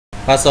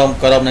và xóm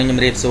có đồng năng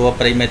nhầm xua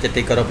pari mê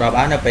tít có đồng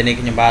án ở bên này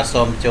nhầm ba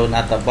xóm chôn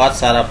at bot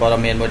sara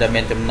poromen môi đam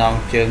men chấm nong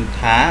trường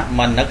thá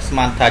mình nấc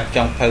man thạch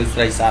trong phơi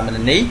sấy sa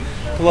mình ní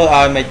thưa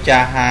ai mà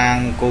cha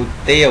hàng cù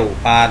tiêu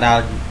và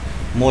đào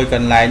môi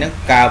còn lại nước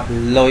cào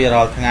lôi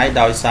rồi thằng ấy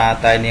đòi xa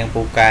tay niềng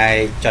phụ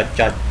cài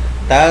chọt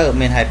tớ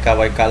mình hãy cào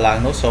vậy cả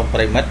làng nốt xóm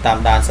pari mất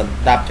tam đàn sầm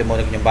đáp cho môi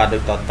được nhầm ba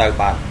được tọt tay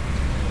bạn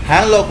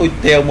hãng lô cùi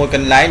tiêu mùi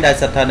cần lái đại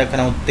sát thân được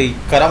khăn tì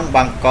có đóng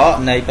bằng có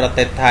nàyประเท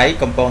ศ Thái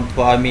cầm bông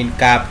thua miền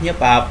cạp nhấp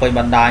vào bên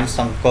bàn đài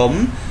sòng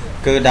cốm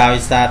cứ đào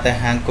xa tại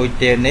hàng cùi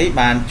tiêu ní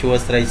bàn chua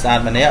sấy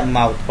sàn mà nè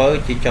màu phớ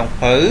chỉ trong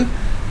phớ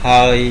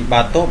hơi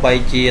bà tốt bay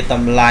chia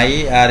tầm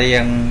lấy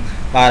riêng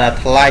bà đã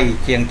thay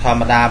chiêng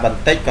thầm đà bản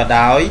tích và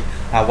đói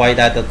quay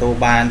đại từ tu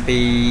bàn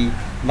vì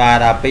bà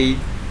đã bị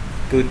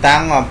cứ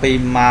tăng mà vì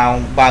màu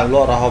bà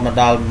lộ ra hôm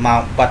đó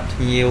màu bật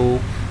nhiều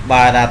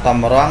bà đã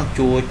tầm rong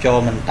chua cho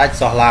mình tách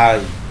xóa lời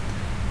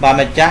bà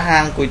mẹ cha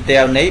hàng cùi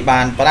tèo ní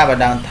bàn bà đã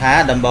đăng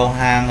thá đầm bầu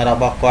hàng rồi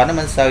bọc quán nó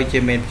mình sơi cho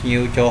mình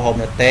nhiều cho hôm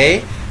được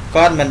tế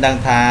con mình đăng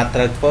thà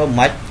trở phơ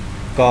mất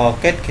có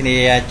kết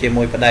kia chỉ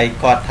mùi vào đây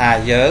có thà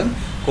dớn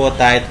cô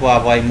tài thua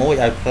vòi mũi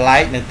ở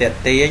flight nâng tiệt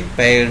tiếng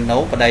về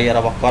nấu vào đây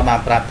rồi bọc con bà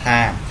bà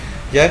thà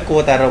dớn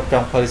cô tài rục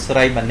trong phơi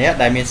sợi mà nét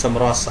đại miền sông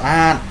rò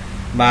sát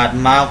bà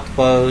mau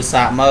phơi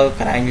xạ mơ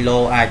cái anh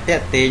lô ai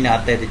tiệt tiếng ở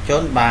tiệt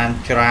chốn bàn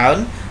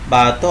trán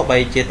bà tốt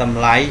bay chia tầm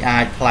lái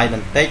ai play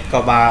mình tích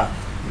có bà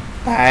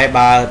tại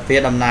bà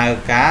phía đầm nào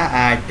cá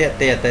ai tiết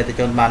tiết từ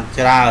chôn bàn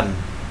tràn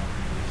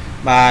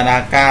bà đã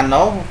ca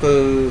nấu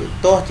cứ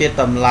tốt chia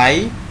tầm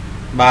lái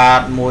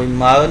bà mùi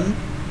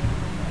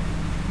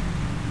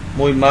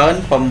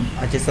mớn phẩm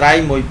chỉ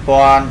say mùi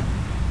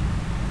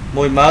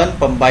mớn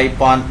phẩm bay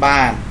pon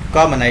ban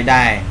có mình này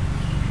đài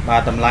bà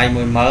tầm lái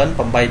mùi mớn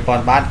phẩm bay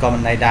pon ban có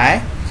mình này đái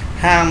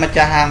hàng mà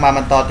cha hàng mà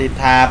mình to thì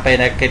thà về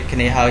đại kịch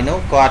này hơi nấu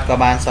quạt có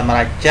bàn sầm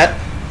lại chất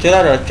chứ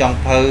đó rồi trong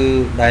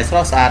thư đại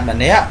số sàn mà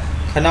nè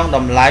khả năng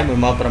đầm lái mùi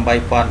mơ phần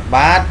bay còn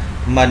bát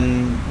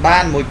mình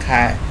ban mùi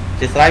khai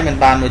chỉ lấy mình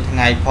ban mùi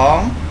ngày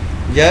phóng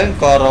với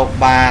co rộp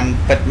bàn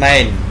bật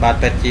mền bàn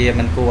bật chia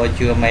mình cua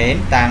chưa mến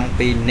tăng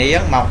pin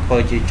niếng mọc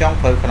phơi chỉ trong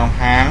phơi khả năng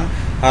hàng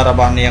rồi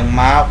bọn niềng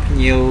máu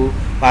nhiều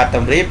và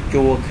tầm rip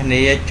chua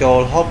khné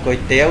trôi hốt cối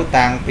téo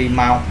tăng pin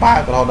màu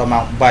ba rồi đồ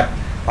màu bật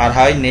và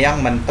hơi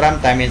niếng mình trăm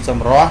tại miền sông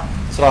rót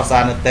so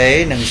sánh nội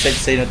tế nâng xích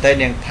xì nội tế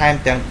niềng tham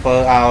tiếng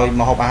phơ ao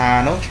mà hộp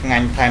hà nó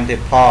ngành tham tiệp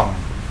phong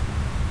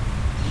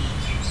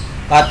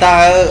và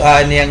ta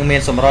niềng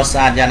miền sông rót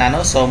xa gia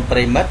nó sông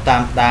prì mất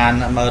tam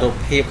đàn mở rụp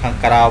hiệp kháng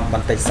cao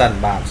bằng tay sân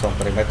bàn sông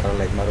prì mất trở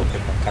lại mở rụp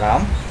hiệp kháng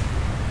cao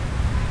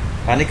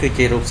vàនេះគឺ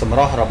ជារូបសម្រ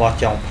ស់របស់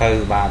ចុងភៅ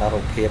បាទរូ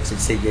បភាពស៊ី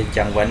ស៊ីយើង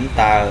ចឹងវិញ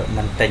តើ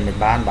មិនទិញមិន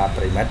បានបាទ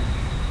ប្រិមិត្ត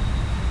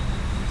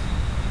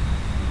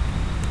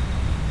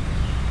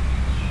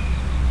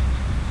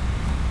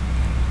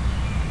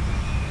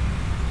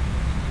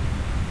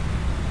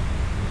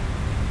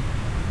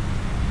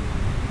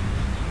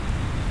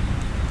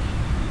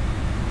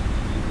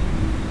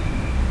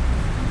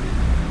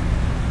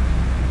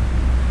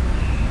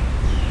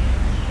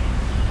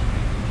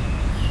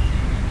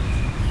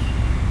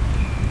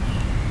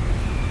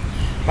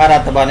បាទ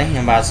តបនេះខ្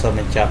ញុំបាទសូម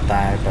បញ្ចប់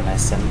តែប៉ុណ្ណេះ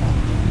សិនបាទ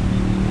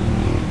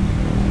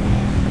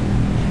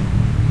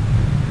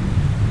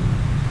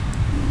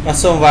បាទ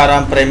សូមវា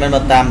រំប្រិមិត្តម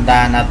កតាម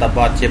ដានអត្តប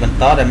ទជាបន្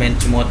តដែលមាន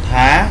ឈ្មោះ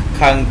ថា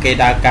ខឹងគេ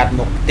ដើរកាត់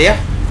មុខផ្ទះ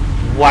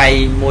វាយ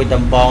មួយ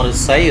ដំបងឫ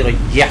ស្សីរ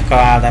យះក្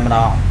បាលតែម្ដ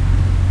ង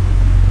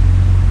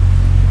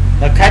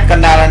នៅខេត្តក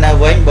ណ្ដាលនៅ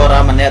វិញបុរ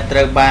សម្នាក់ត្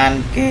រូវបាន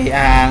គេ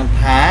អាង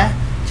ថា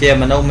ជា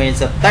មនុស្សមាន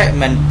សតិ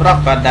មិនប្រ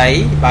ក្រតី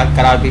បាទ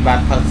ក្រោយពីបាន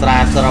ផឹកស្រា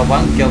ស្រវឹ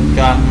ងជោគ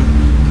ចំ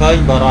ឃើញ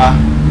បរោះ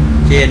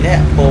ជាអ្ន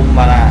កភូមិ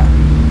បាទ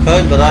ឃើ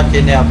ញបរោះជា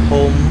អ្នក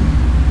ភូមិ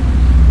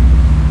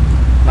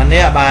ម្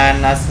នាក់បាន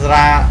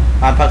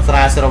បានផឹកស្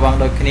រាស្រវឹង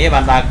ដូចគ្នាបា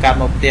នដើរកាត់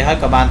មកផ្ទះហើយ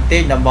ក៏បានទា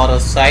ញដំបូលរ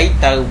ស័យ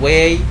ទៅ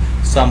វេ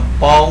សំ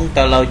ពង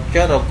ទៅលើ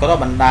ចុះរកក្រ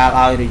បណ្ដាល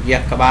ឲ្យរយះ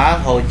ក្បាល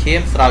ហូរឈា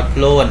មស្រោច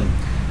ខ្លួន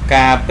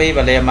កាលពី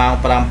វេលាម៉ោង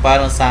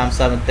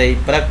 7:30 នាទី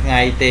ព្រឹកថ្ងៃ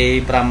ទី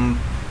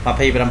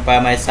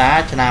27 មេសា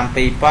ឆ្នាំ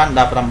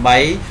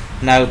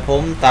 2018 នៅភូ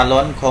មិតាលុ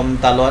នឃុំ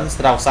តាលុន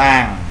ស្រុកសា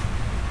ង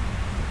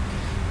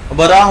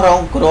បរោះរ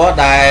ងគ្រោះ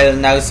ដែល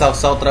នៅសោក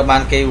ត្រូវបា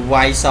នគេ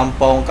វាយសំ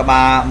ពងក្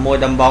បាលមួយ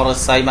ដំបងរ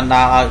ស័យបណ្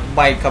ដាលឲ្យ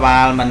បែកក្បា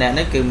លម្នាក់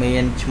នេះគឺមា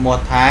នឈ្មោះ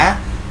ថា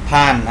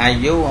ផានអា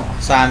យុ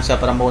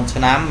 39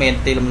 ឆ្នាំមាន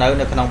ទីលំនៅ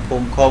នៅក្នុងភូ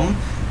មិឃុំ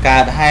កើ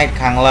តហេតុ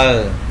ខាងលើ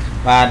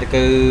បាទ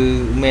គឺ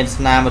មាន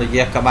ស្នាមរ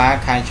យះក្បាល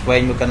ខាងឆ្វេង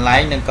មួយកន្លែ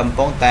ងនិងកំ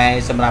ពុងតែ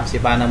សម្រាប់ព្យា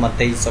បាលនៅមន្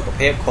ទីរសុខ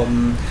ភាពឃុំ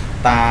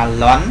តា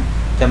លុន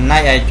ចំណែ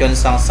កឯជន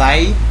សង្ស័យ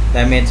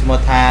ដែលមានឈ្មោះ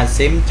ថា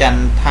ស៊ីមចន្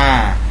ទថា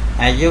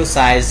អាយុ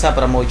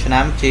 46 ឆ្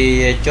នាំជា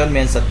ជន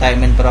មានសតិ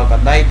មិនប្រក្រ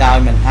តីដោយ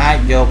មិនអាច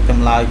យកច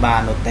ម្លើយបា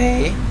ននោះទេ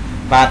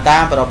បាទតា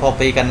មប្រភព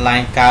ពីកន្លែ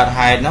ងកើត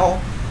ហេតុនោះ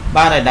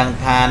បានឲ្យដឹង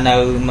ថានៅ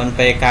មុន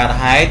ពេលកើត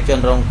ហេតុជន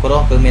រងគ្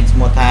រោះគឺមានឈ្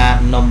មោះថា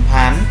នំ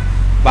ផាន់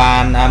បា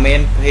នមា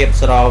នភាព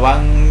ស្រវឹង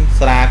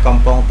ស្រាកំ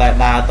ពុងតែ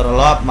ដើរត្រ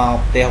ឡប់មក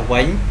ផ្ទះ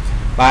វិញ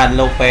បាន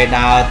លោកពេល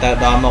ដើរទៅ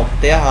ដល់មុខ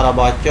ផ្ទះរ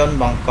បស់ជន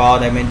បង្ក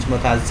ដែលមានឈ្មោះ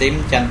ថាស៊ីម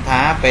ចន្ទ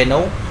ថាពេល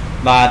នោះ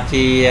បាទ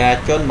ជា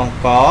ជនបង្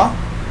ក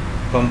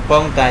កំពុ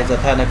ងតែ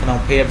ស្ថិតនៅក្នុង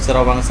ភាពស្រ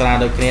វឹងស្រាល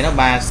ដូចគ្នានោះ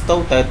បានស្ទុះ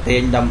ទៅទា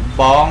ញដំ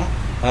បង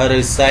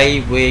ឬស័យ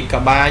វាយ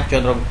ក្បាលជ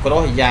នរងគ្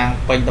រោះយ៉ាង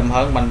ពេញទំ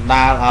ហឹងបណ្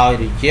ដាលឲ្យ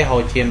រាជាហូ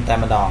រឈាមតែ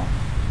ម្ដង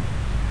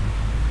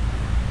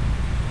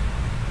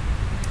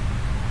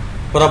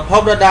ប្រភ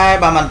ពដដែល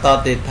បានបន្ត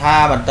ទៀតថា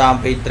បន្តអំ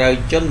ពីត្រូវ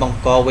ជនបង្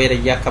កវេរ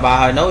យៈក្បាល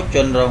ហើយនោះជ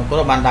នរងគ្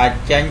រោះបានដើរ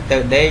ចេញទៅ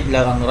ដេក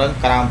លើអង្រឹង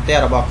ក្រោមផ្ទះ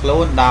របស់ខ្លួ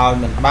នដោយ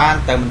មិនបាន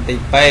ទៅមន្ទីរ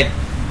ពេទ្យ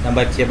ដើម្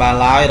បីព្យាបាល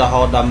ឡើយរ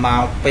ហូតដល់ម៉ោ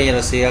ង 2 រ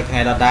សៀលថ្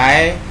ងៃដដែល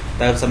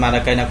ទៅសមាជិ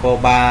កនគរ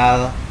បាល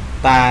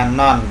តា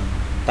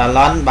ឡ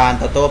ន់បាន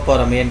ទទួលព័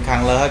ត៌មានខា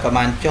ងលើហើយក៏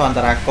បានចុះអន្ត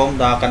រាគមន៍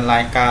ដល់កន្លែ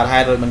ងកើតហេ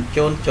តុរួចបញ្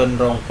ជូនជន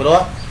រងគ្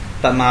រោះ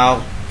ទៅមក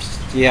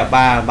ព្យា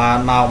បាលបាន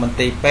មកមន្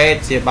ទីរពេទ្យ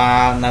ព្យាបា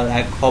លនៅ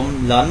ឯឃុំ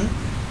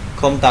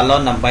តាឡុ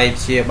នដើម្បី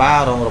ព្យាបាល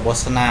រោគរបួស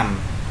ស្នាម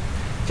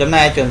ចំ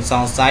ណែកជនស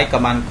ង្ស័យក៏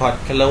បានខាត់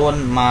ខ្លួន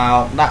ម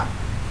កដាក់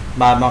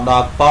បានមកដ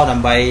ល់ប៉ុស្តិ៍ដើ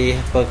ម្បី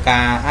ធ្វើកា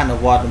រអនុ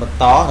វត្តបន្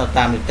តទៅ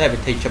តាមនីតិវិ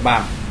ធីច្បា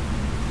ប់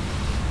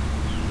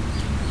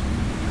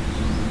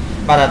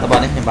បាទរដ្ឋបាល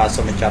នេះខ្ញុំបាទ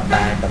សូមបញ្ចប់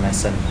តែប៉ុណ្ណេះ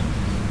សិន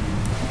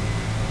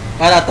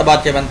បាទរដ្ឋបាល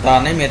ជាបន្ត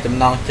នេះមានចំ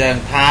ណងជើង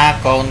ថា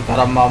កូនក្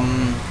រមុំ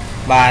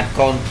បាទ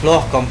កូនភ្លោះ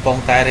កំពុង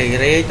តែរីក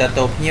រាយទ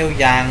ទួលភ្ញៀវ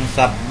យ៉ាងស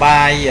ប្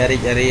បាយរី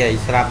ករាយ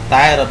ស្រាប់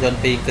តែរថយន្ត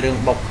ពីរគ្រឿង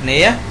បុកគ្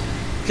នា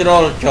ជ្រុ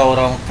លចូល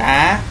រោងកា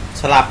រ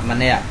ស្លាប់ម្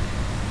នាក់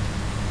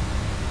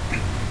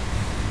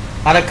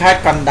អរខេត្ត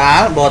កណ្ដា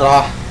លប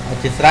រោះ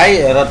ជាស្រី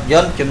រថយ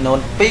ន្តចំនួន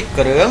2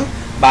គ្រឿង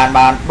បាន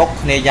បុក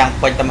គ្នាយ៉ាង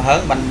ពេញទំហឹង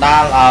បណ្ដា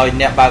លឲ្យ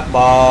អ្នកបើកប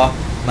រ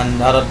មិន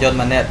រថយន្ត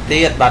ម្នាក់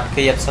ទៀតបាត់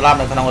គៀបស្លាប់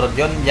នៅក្នុងរថ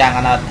យន្តយ៉ាង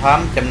អនាធម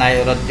ចំណែក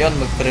រថយន្ត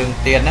មួយគ្រឿង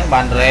ទៀតហ្នឹង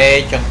បានរេ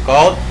ចង្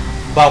កូត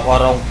បោក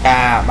រោង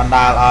ការបណ្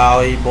ដាលឲ្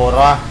យបុរ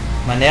ស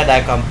ម្នាក់ដែ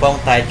លកំពុង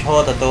តែឈរ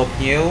ទទួល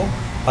ភ្ញៀវ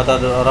ទៅ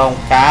រោង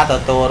ការទ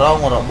ទួលរង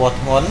របួស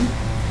ធ្ងន់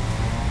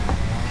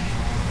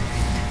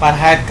បាន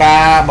ហេតុកា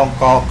របង្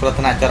កគ្រោះ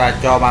ថ្នាក់ចរា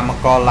ចរណ៍បានប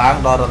ង្កឡើង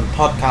ដល់រន្ធ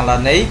ត់ខាងលើ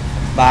នេះ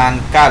បាន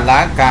កើតឡើ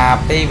ងកាល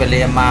ពីវេ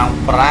លាម៉ោង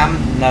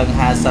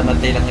 5:50 នា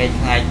ទីល្ងាច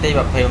ថ្ងៃទី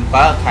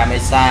 27 ខែមេ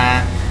សា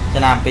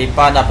ឆ្នាំ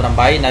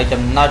 2018 នៅ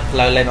ចំណុចផ្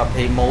លូវលេខ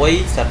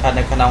 21 ស្ថិត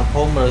នៅក្នុង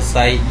ភូមិឫស្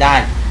សីដា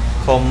ច់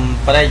ឃុំ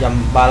ព្រែកអំ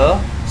បិល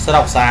ស្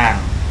រុកសាង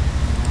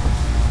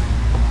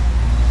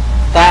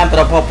តាមប្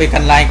រភពពីក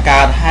ន្លែង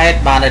កើតហេតុ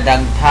បានឲ្យដឹ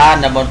ងថា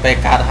នៅមុនពេល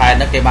កើតហេតុ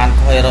នោះគេបាន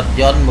ឃើញរថ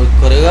យន្តមួយ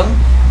គ្រឿង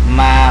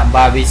មក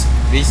បា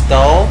វីស្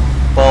តូ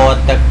ពោ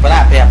ទឹកប្រា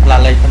ក់ប្រាក់ផ្លាក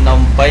លេខភ្នំ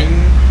ពេញ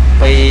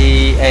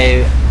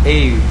 2AE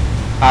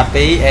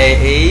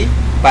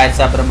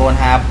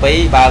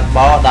 8952បើកប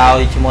រដោយ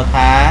ឈ្មោះ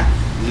ថា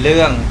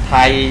លឿង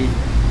ថៃ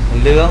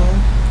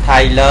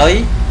លើយ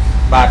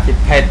បាទជា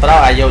ភេទប្រុស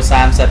អាយុ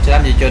 30 ឆ្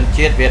នាំជាជន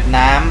ជាតិវៀត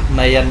ណាម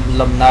មាន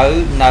លំនៅ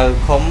នៅ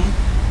ឃុំ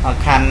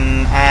ខណ្ឌ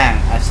អាង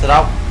ស្រុ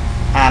ក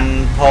អាន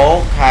ផូ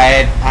ខេ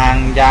ត្តអាង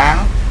យ៉ាង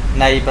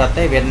នៃប្រ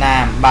ទេសវៀតណា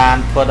មបាន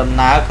ធ្វើដំ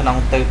ណើរក្នុង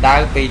ទិសដៅ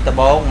ពីត្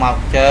បូងមក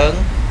ជើង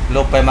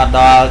លោកไปមក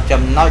ដល់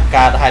ចំណុច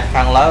កើតហេតុ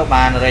ខាងលើ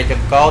បានរេច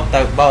ង្កូត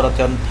ទៅបោរថ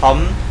យន្តធំ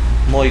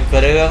មួយ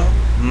គ្រឿង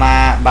ម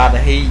កបាទ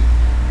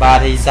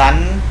ហ៊ីសា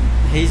ន់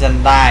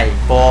ដៃ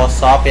ពណ៌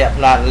សពាក់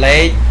ផ្លាកលេ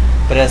ខ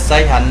ព្រះសី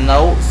ហ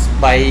នុ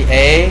 3A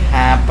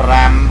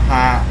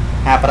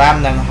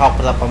 55និង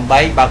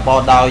68បើកបរ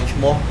ដោយឈ្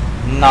មោះ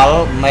ណុល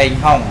មេង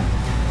ហុង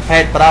ភេ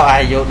ទប្រុសអា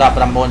យុ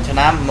 19 ឆ្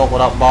នាំមុខ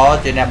របរ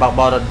ជាអ្នកបើក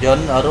បររថយ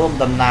ន្តរួម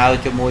ដំណើរ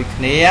ជាមួយ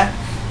គ្នា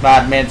បា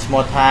ទមានឈ្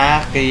មោះថា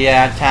គី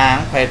ឆាង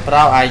ភេទប្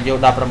រុសអាយុ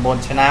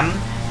 19 ឆ្នាំ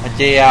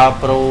ជា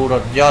ព្រូរ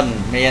ថយន្ត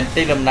មាន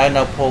ទីលំនៅ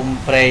នៅភូមិ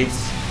ព្រែក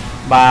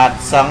បាទ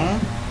សឹង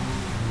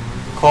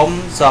ឃុំ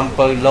សំ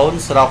ពៅលូន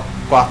ស្រុក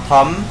កោះ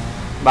ធំ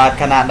បាទ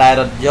ខណៈដែល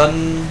រថយន្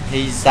ត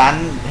ហ៊ីសា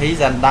ន់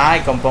ដៃ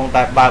កំពុង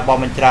តែបើកបរ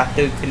បញ្ច្រាស់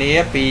ទិសគ្នា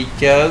ពី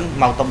ជើង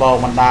មកត្បូង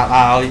បណ្ដាល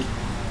ឲ្យ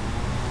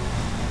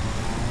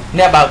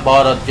អ្នកបើកបរ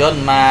រថយន្ត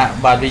មក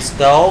បាទវីស្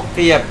តូ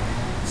គៀប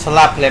ស្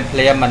លាប់ភ្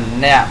លាម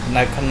ម្នាក់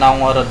នៅក្នុង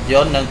រថយ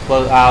ន្តនឹងធ្វើ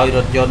ឲ្យរ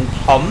ថយន្ត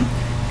ធំ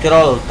ជ្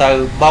រុលទៅ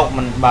បុក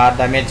មិនបាទ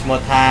ដែលមានឈ្មោះ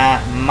ថា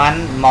ម៉ា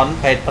ន់មុន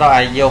ភេទប្រុស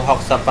អាយុ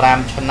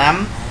 65 ឆ្នាំ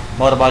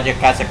មករបស់ជា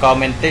កសិករ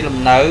មានទីលំ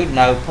នៅ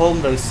នៅភូមិ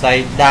ឫស្សី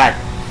ដាច់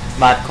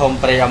បាទឃុំ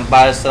ព្រៃអំ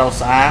បិលស្រុក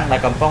ស្អាងដែល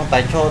កំពុងតែ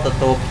ចូលទ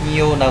ទួលភ្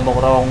ញៀវនៅមុខ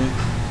រោង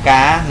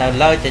ការនៅ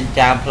លើចិញ្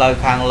ចើមផ្លូវ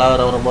ខាងលើ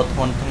រោងរបួសធ្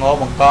ងន់ធ្ងរ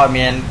បង្កឲ្យ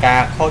មានកា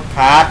រខូច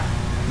ខាត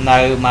នៅ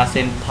ម៉ា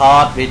ស៊ីនថ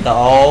តវីដេ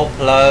អូ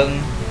ភ្លើង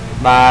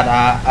បាទ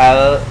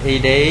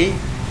LED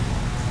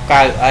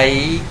កៅអី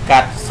កា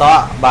ត់ស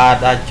ក់បា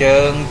ទជើ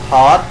ងថ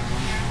ត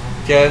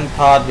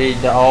វី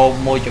ដេអូ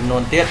មួយចំនួ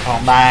នទៀតផង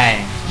ដែរ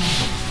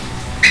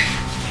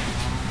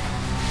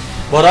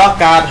បរិយា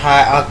កាសហេ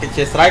តុអកិច្ច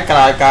ស្រ័យក្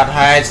រោយកើត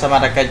ហេតុសម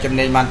ត្ថកិច្ចជំ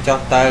នាញបានចុះ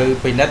ទៅ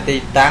ពិនិត្យទី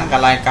តាំងក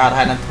ន្លែងកើត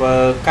ហេតុនឹងធ្វើ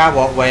ការ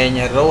វាស់វែង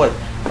រួច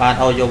បាន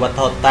អោយវត្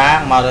ថុតាង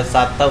មករ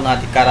សាទទៅនៅអ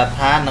ធិការដ្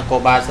ឋាននគរ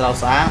បាលស្រុក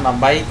ស្អាងដើ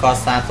ម្បីក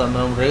សាងសំ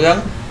ណុំរឿង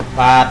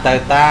បាទទៅ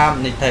តាម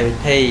នីតិវិ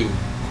ធី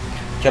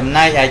ចំ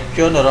ណែកឯជ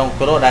នរង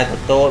គ្រោះដែលទ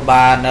ទួល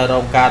បាននៅរោ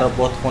ងការរ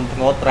បួសធ្ងន់ធ្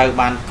ងរត្រូវ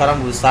បានក្រុម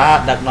ឧស្សាហ៍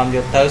ដឹកនាំយ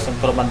កទៅសង្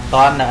គ្រោះបន្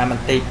ទាន់នៅម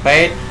ន្ទីរពេ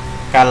ទ្យ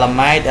កាឡា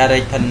ម៉ៃរា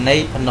ជធានី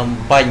ភ្នំ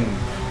ពេញ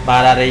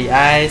bà rì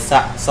ai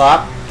sạ sót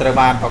từ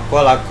bàn bọc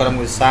qua là con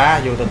người xa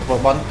dù từ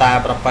thuộc bón ta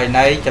bọc bay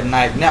này chấm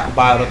này nè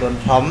vào rồi tuần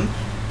thống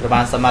từ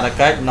bàn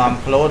samarket nòm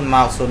clone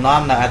màu số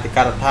nòm là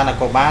Atikarathana là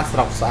cô bác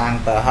sọc sang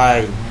tờ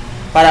hơi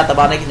bà đã tập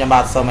bọn này khi nhằm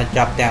bạc xong mà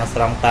chọc tiền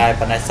sòng tài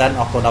và này sân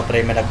ở cô đọc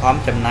rì mê com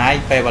chấm này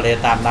phê và lê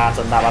tạm đàn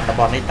sẵn đạo tập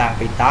bọn này tăng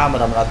phí tá mà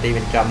đồng là tì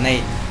bên chấm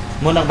này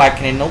muốn đăng bài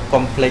kênh nút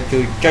complete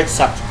chui check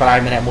subscribe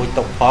mình lại mùi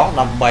tục phóng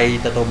làm bay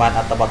từ tụ bàn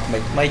tập bọn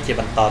mấy chỉ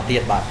bằng tỏ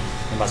tiết bạn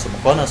nhưng mà số một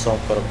con nó số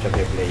có được cho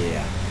việc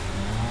lìa